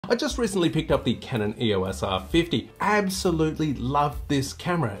I just recently picked up the Canon EOS R50. Absolutely love this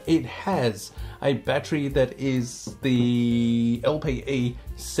camera. It has a battery that is the LPE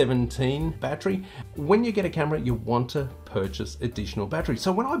 17 battery. When you get a camera, you want to purchase additional batteries.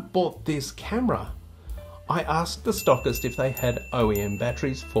 So when I bought this camera, I asked the stockist if they had OEM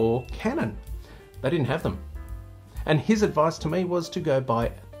batteries for Canon. They didn't have them. And his advice to me was to go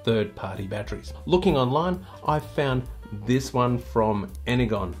buy third-party batteries. Looking online, I found this one from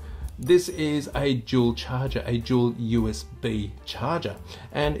Energon. This is a dual charger, a dual USB charger,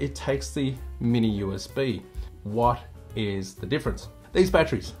 and it takes the mini USB. What is the difference? These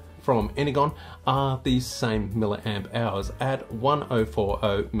batteries from Energon are the same milliamp hours at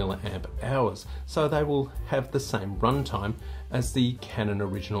 1040 milliamp hours, so they will have the same runtime as the Canon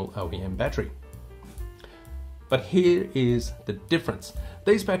original OEM battery. But here is the difference.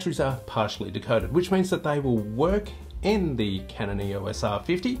 These batteries are partially decoded, which means that they will work in the Canon EOS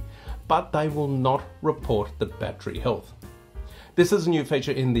R50, but they will not report the battery health. This is a new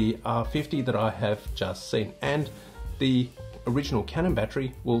feature in the R50 that I have just seen, and the original Canon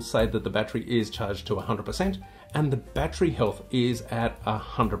battery will say that the battery is charged to 100% and the battery health is at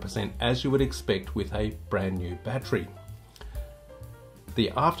 100%, as you would expect with a brand new battery.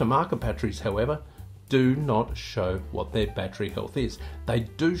 The aftermarket batteries, however, do not show what their battery health is. They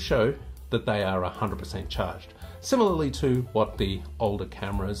do show that they are 100% charged, similarly to what the older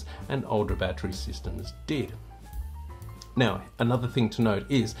cameras and older battery systems did. Now, another thing to note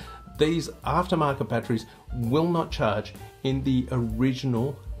is these aftermarket batteries will not charge in the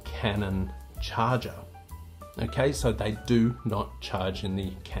original Canon charger. Okay, so they do not charge in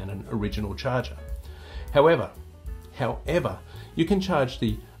the Canon original charger. However, you can charge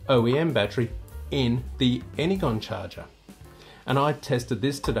the OEM battery in the Energon charger. And I tested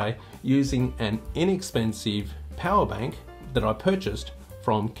this today using an inexpensive power bank that I purchased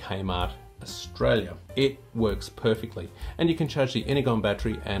from Kmart Australia. It works perfectly, and you can charge the Energon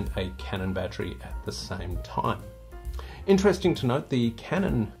battery and a Canon battery at the same time. Interesting to note, the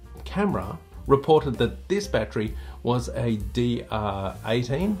Canon camera reported that this battery was a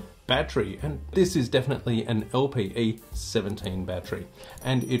DR18 battery, and this is definitely an LPE 17 battery,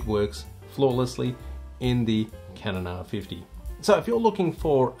 and it works flawlessly in the Canon R50. So if you're looking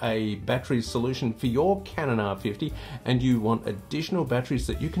for a battery solution for your Canon R50 and you want additional batteries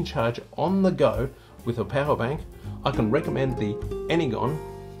that you can charge on the go with a power bank, I can recommend the Energon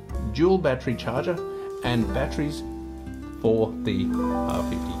dual battery charger and batteries for the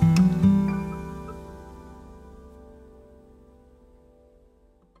R50.